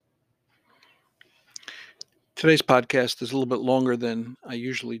Today's podcast is a little bit longer than I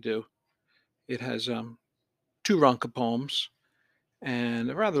usually do. It has two Ronca poems and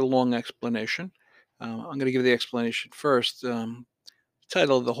a rather long explanation. I'm going to give the explanation first. The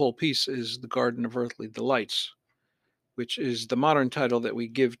title of the whole piece is The Garden of Earthly Delights, which is the modern title that we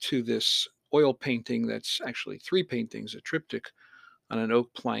give to this oil painting that's actually three paintings, a triptych on an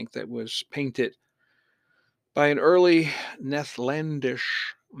oak plank that was painted by an early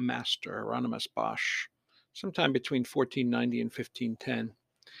Netherlandish master, Hieronymus Bosch, sometime between 1490 and 1510.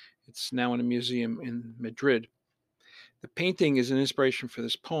 It's now in a museum in Madrid. The painting is an inspiration for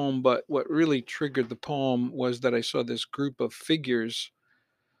this poem, but what really triggered the poem was that I saw this group of figures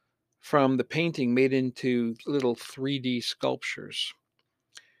from the painting made into little 3D sculptures.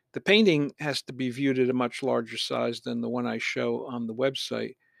 The painting has to be viewed at a much larger size than the one I show on the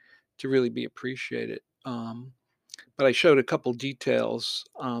website to really be appreciated. But I showed a couple details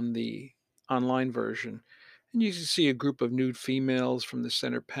on the online version, and you can see a group of nude females from the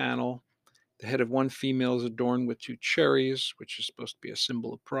center panel. The head of one female is adorned with two cherries, which is supposed to be a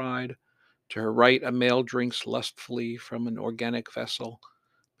symbol of pride. To her right, a male drinks lustfully from an organic vessel.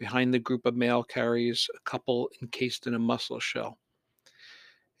 Behind the group, a male carries a couple encased in a mussel shell.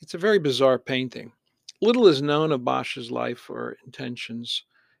 It's a very bizarre painting. Little is known of Bosch's life or intentions,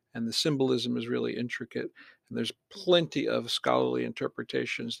 and the symbolism is really intricate. And there's plenty of scholarly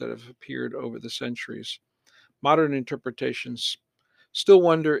interpretations that have appeared over the centuries. Modern interpretations still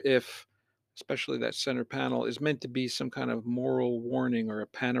wonder if, especially that center panel, is meant to be some kind of moral warning or a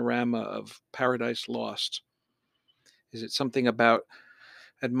panorama of paradise lost. Is it something about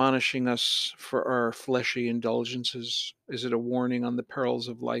admonishing us for our fleshy indulgences? Is it a warning on the perils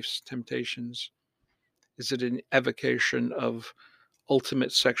of life's temptations? Is it an evocation of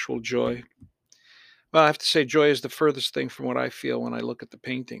ultimate sexual joy? Well, I have to say, joy is the furthest thing from what I feel when I look at the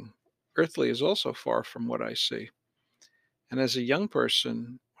painting. Earthly is also far from what I see. And as a young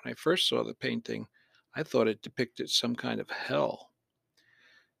person, when I first saw the painting, I thought it depicted some kind of hell.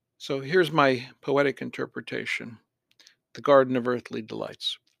 So here's my poetic interpretation: The Garden of Earthly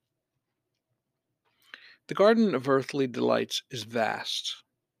Delights. The Garden of Earthly Delights is vast.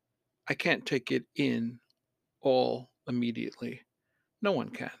 I can't take it in all immediately. No one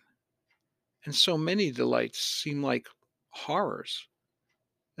can. And so many delights seem like horrors.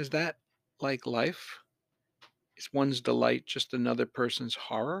 Is that like life? Is one's delight just another person's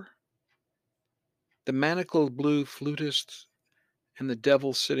horror? The manacled blue flutist and the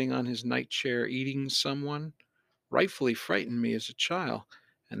devil sitting on his night chair eating someone rightfully frightened me as a child,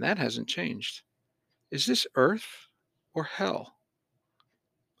 and that hasn't changed. Is this earth or hell?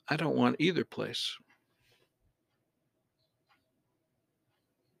 I don't want either place.